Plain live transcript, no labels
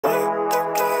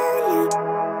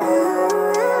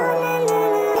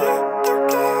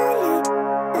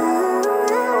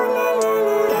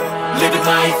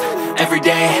every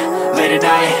day, late at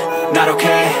night, not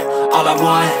okay. All I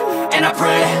want, and I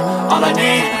pray, all I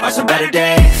need are some better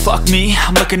days. Fuck me,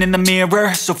 I'm looking in the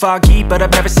mirror, so foggy, but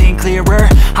I've never seen clearer.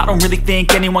 I don't really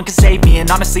think anyone can save me, and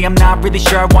honestly I'm not really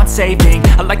sure I want saving.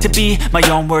 I like to be my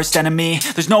own worst enemy.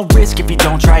 There's no risk if you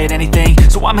don't try at anything,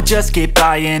 so I'ma just keep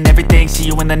buying everything. See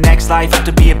you in the next life, have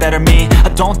to be a better me. I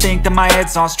don't think that my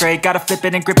head's on straight, gotta flip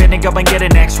it and grip it and go and get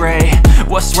an x-ray.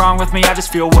 What's wrong with me? I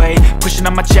just feel weight pushing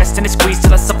on my chest and it squeezes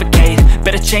till I suffocate.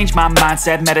 Better change my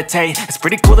mindset, meditate. It's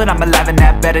pretty cool that I'm alive and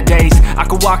have better days. I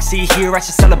could walk, see, hear, I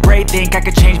should celebrate. Think I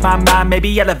could change my mind,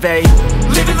 maybe elevate.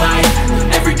 Living life,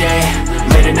 every day,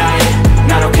 late at night,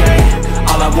 not okay.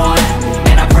 All I want,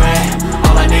 and I pray,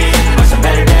 all I need are some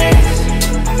better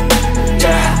days.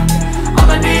 Yeah, all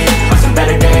I need are some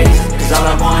better days. Cause all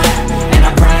I want, and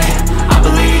I pray, I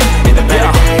believe in the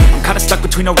better days. I'm kinda stuck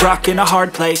between a rock and a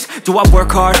hard place. Do I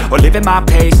work hard or live at my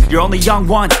pace? You're only young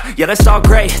once, yeah that's all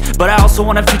great, but I also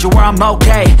want a future where I'm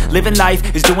okay. Living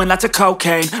life is doing lots of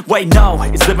cocaine. Wait no,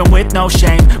 it's living with no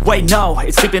shame. Wait no,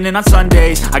 it's sleeping in on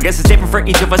Sundays. I guess it's different for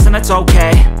each of us and that's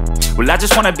okay. Well I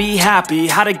just wanna be happy,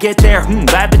 how to get there?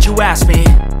 Glad that you asked me.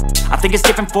 I think it's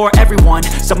different for everyone.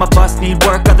 Some of us need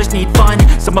work, others need fun.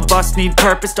 Some of us need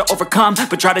purpose to overcome.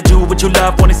 But try to do what you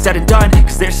love when it's said and done.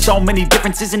 Cause there's so many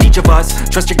differences in each of us.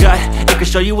 Trust your gut, it can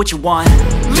show you what you want.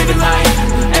 Living life,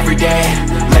 every day,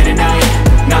 late at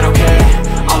night, not okay.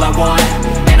 All I want,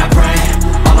 and I pray,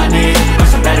 all I need are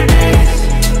some better days.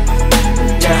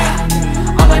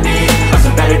 Yeah, all I need are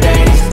some better days.